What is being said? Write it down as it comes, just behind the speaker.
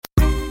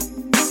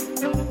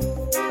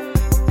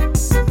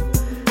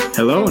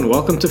Hello and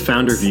welcome to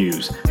Founder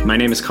Views. My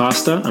name is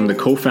Costa. I'm the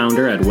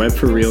co-founder at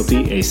Web4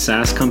 Realty, a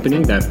SaaS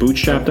company that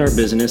bootstrapped our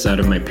business out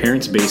of my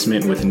parents'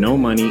 basement with no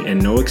money and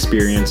no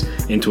experience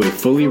into a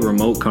fully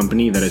remote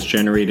company that has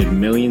generated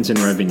millions in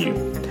revenue.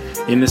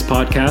 In this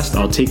podcast,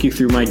 I'll take you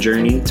through my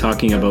journey,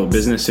 talking about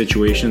business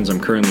situations I'm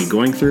currently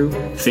going through,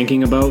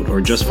 thinking about,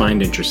 or just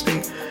find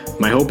interesting.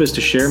 My hope is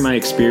to share my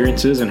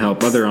experiences and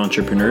help other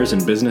entrepreneurs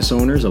and business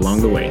owners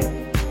along the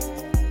way.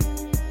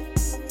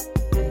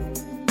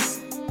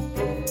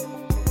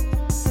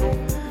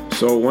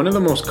 So one of the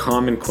most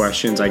common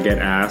questions I get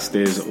asked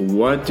is,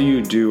 what do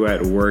you do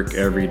at work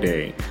every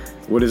day?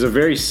 What is a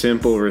very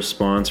simple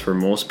response for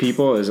most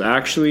people is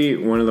actually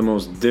one of the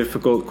most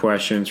difficult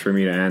questions for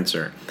me to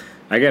answer.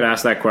 I get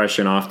asked that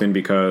question often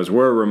because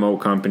we're a remote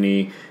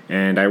company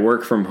and I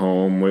work from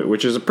home,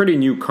 which is a pretty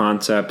new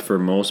concept for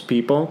most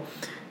people.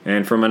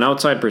 And from an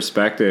outside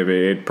perspective,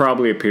 it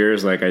probably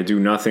appears like I do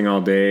nothing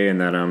all day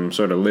and that I'm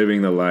sort of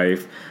living the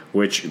life,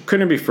 which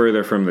couldn't be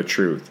further from the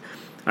truth.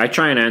 I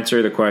try and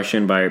answer the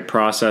question by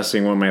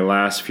processing what my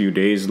last few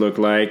days look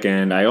like,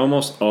 and I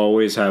almost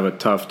always have a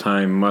tough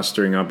time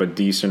mustering up a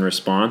decent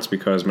response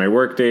because my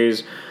work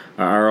days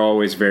are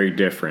always very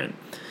different.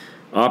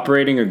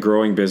 Operating a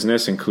growing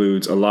business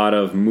includes a lot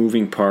of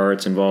moving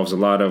parts, involves a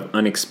lot of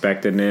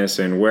unexpectedness,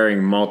 and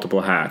wearing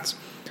multiple hats.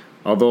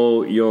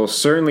 Although you'll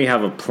certainly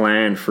have a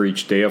plan for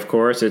each day, of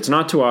course, it's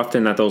not too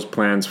often that those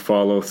plans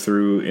follow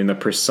through in the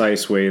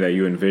precise way that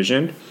you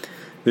envisioned.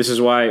 This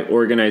is why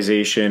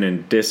organization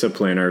and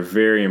discipline are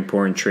very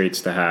important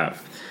traits to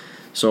have.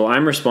 So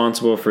I'm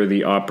responsible for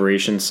the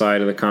operations side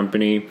of the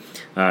company.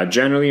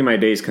 Generally, my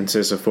days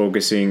consist of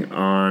focusing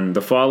on the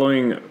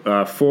following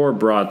four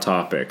broad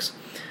topics.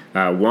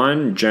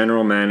 1,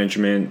 general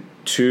management.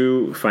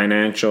 2,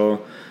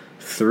 financial.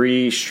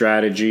 3,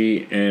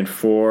 strategy. And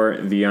 4,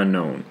 the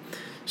unknown.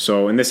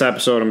 So in this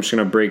episode, I'm just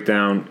going to break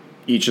down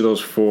each of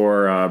those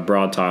four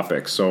broad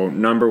topics. So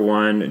number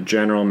 1,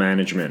 general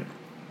management.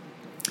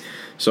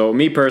 So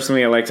me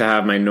personally, I like to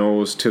have my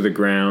nose to the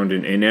ground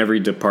in every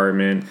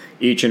department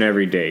each and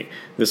every day.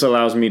 This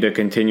allows me to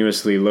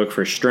continuously look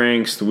for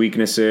strengths,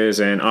 weaknesses,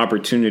 and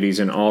opportunities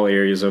in all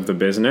areas of the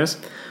business.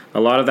 A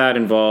lot of that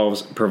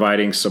involves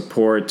providing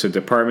support to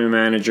department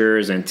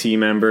managers and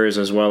team members,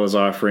 as well as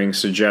offering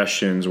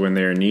suggestions when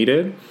they are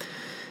needed.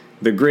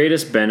 The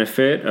greatest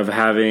benefit of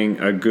having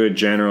a good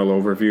general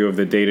overview of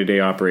the day-to-day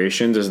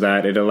operations is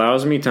that it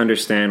allows me to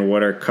understand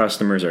what our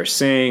customers are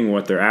saying,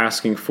 what they're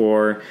asking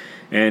for,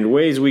 and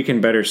ways we can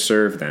better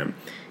serve them.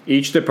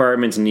 Each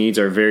department's needs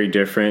are very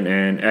different,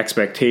 and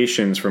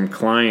expectations from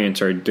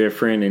clients are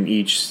different in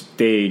each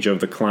stage of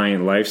the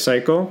client life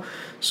cycle.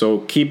 So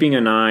keeping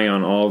an eye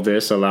on all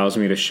this allows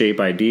me to shape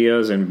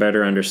ideas and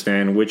better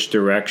understand which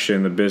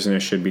direction the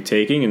business should be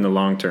taking in the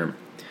long term.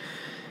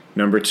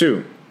 Number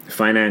 2,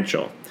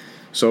 financial.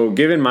 So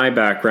given my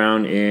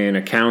background in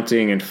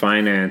accounting and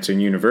finance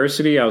in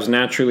university, I was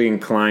naturally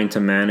inclined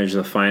to manage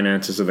the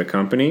finances of the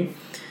company.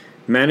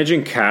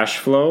 Managing cash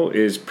flow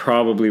is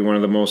probably one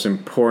of the most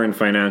important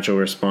financial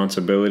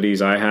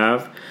responsibilities I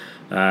have.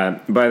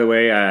 By the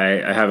way,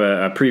 I have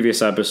a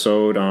previous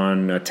episode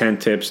on 10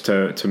 tips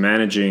to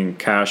managing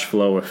cash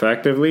flow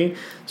effectively,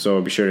 so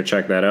be sure to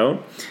check that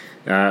out.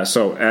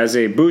 So as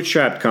a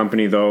bootstrapped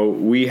company, though,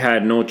 we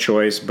had no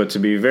choice but to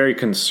be very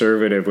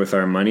conservative with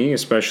our money,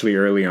 especially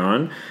early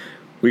on.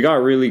 We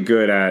got really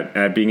good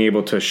at being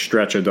able to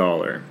stretch a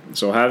dollar.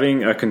 So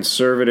having a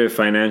conservative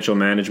financial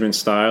management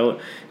style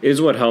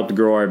is what helped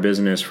grow our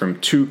business from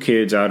 2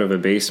 kids out of a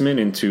basement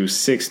into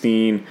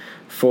 16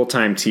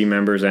 full-time team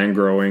members and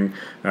growing,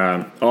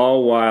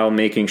 all while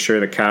making sure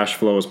the cash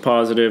flow was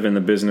positive and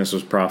the business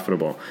was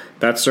profitable.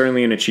 That's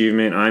certainly an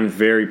achievement I'm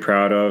very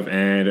proud of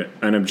and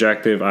an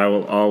objective I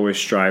will always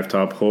strive to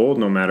uphold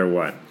no matter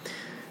what.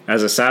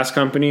 As a SaaS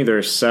company, there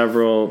are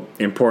several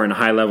important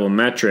high-level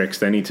metrics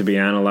that need to be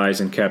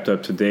analyzed and kept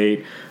up to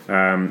date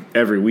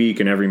every week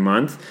and every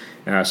month.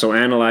 So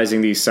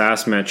analyzing these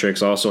SaaS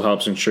metrics also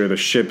helps ensure the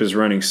ship is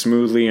running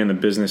smoothly and the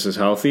business is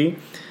healthy.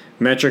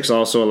 Metrics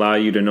also allow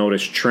you to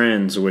notice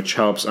trends, which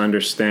helps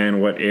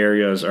understand what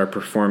areas are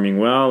performing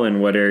well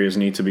and what areas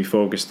need to be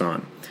focused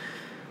on.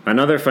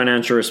 Another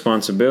financial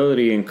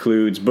responsibility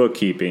includes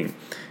bookkeeping.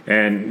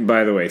 And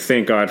by the way,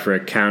 thank God for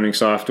accounting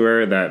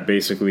software that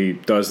basically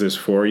does this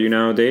for you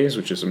nowadays,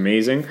 which is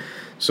amazing.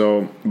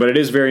 But it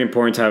is very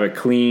important to have a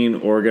clean,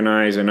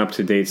 organized, and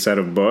up-to-date set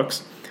of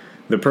books.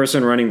 The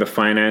person running the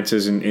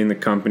finances in the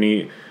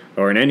company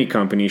or in any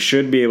company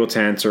should be able to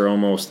answer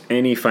almost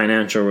any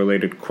financial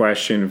related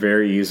question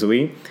very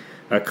easily.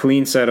 A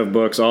clean set of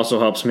books also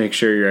helps make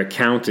sure your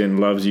accountant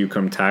loves you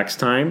come tax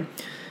time.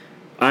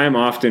 I am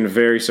often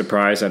very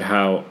surprised at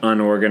how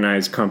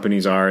unorganized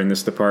companies are in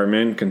this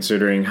department,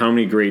 considering how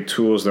many great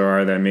tools there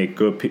are that make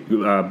good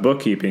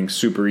bookkeeping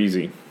super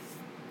easy.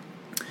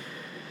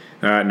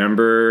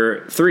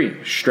 Number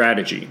 3,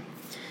 strategy.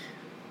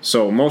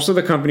 So most of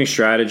the company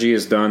strategy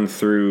is done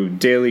through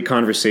daily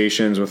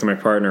conversations with my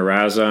partner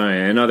Raza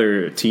and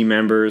other team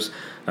members.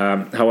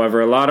 However,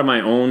 a lot of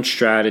my own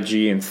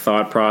strategy and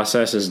thought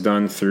process is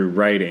done through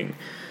writing.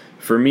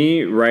 For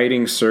me,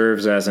 writing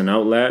serves as an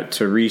outlet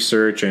to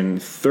research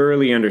and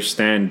thoroughly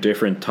understand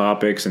different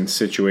topics and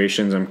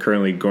situations I'm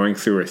currently going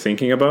through or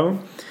thinking about.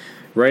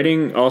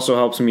 Writing also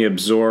helps me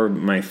absorb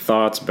my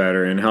thoughts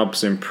better and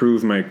helps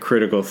improve my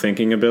critical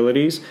thinking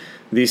abilities.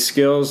 These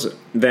skills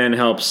then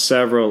help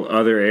several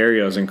other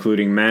areas,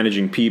 including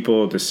managing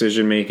people,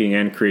 decision making,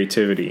 and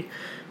creativity.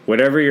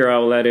 Whatever your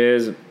outlet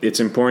is, it's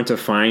important to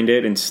find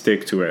it and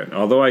stick to it.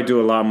 Although I do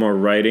a lot more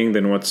writing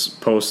than what's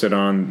posted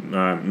on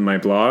my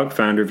blog,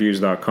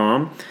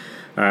 founderviews.com,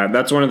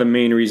 that's one of the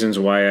main reasons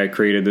why I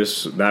created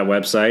that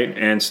website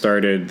and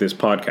started this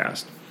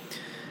podcast.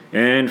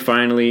 And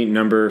finally,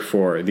 number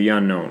 4, the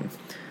unknown.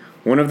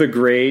 One of the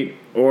great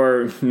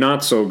or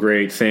not so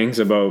great things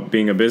about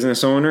being a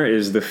business owner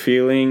is the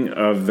feeling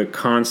of the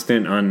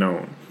constant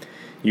unknown.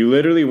 You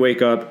literally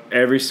wake up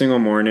every single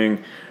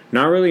morning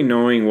not really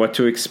knowing what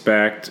to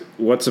expect,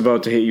 what's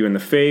about to hit you in the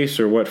face,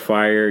 or what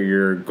fire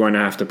you're going to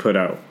have to put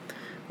out.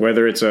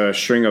 Whether it's a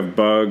string of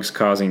bugs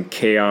causing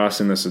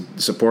chaos in the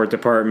support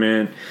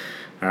department,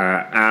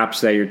 apps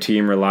that your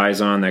team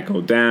relies on that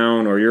go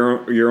down, or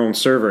your own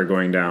server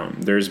going down,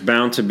 there's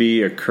bound to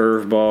be a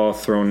curveball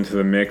thrown into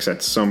the mix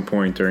at some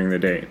point during the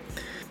day.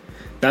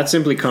 That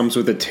simply comes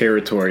with the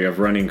territory of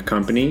running a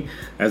company.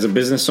 As a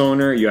business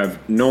owner, you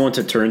have no one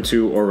to turn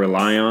to or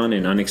rely on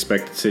in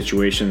unexpected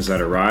situations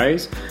that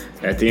arise.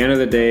 At the end of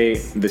the day,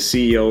 the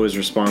CEO is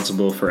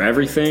responsible for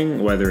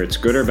everything, whether it's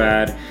good or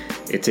bad.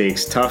 It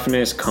takes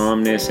toughness,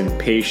 calmness, and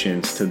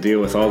patience to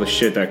deal with all the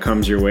shit that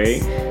comes your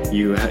way.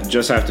 You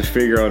just have to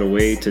figure out a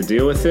way to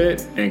deal with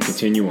it and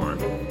continue on.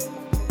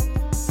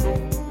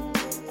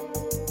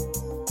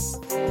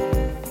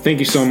 Thank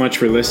you so much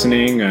for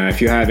listening. If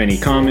you have any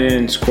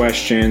comments,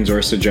 questions,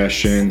 or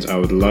suggestions, I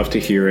would love to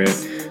hear it.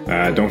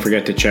 Don't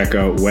forget to check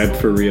out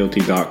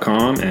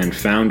webforrealty.com and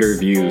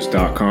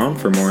founderviews.com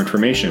for more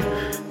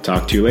information.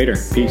 Talk to you later.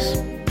 Peace.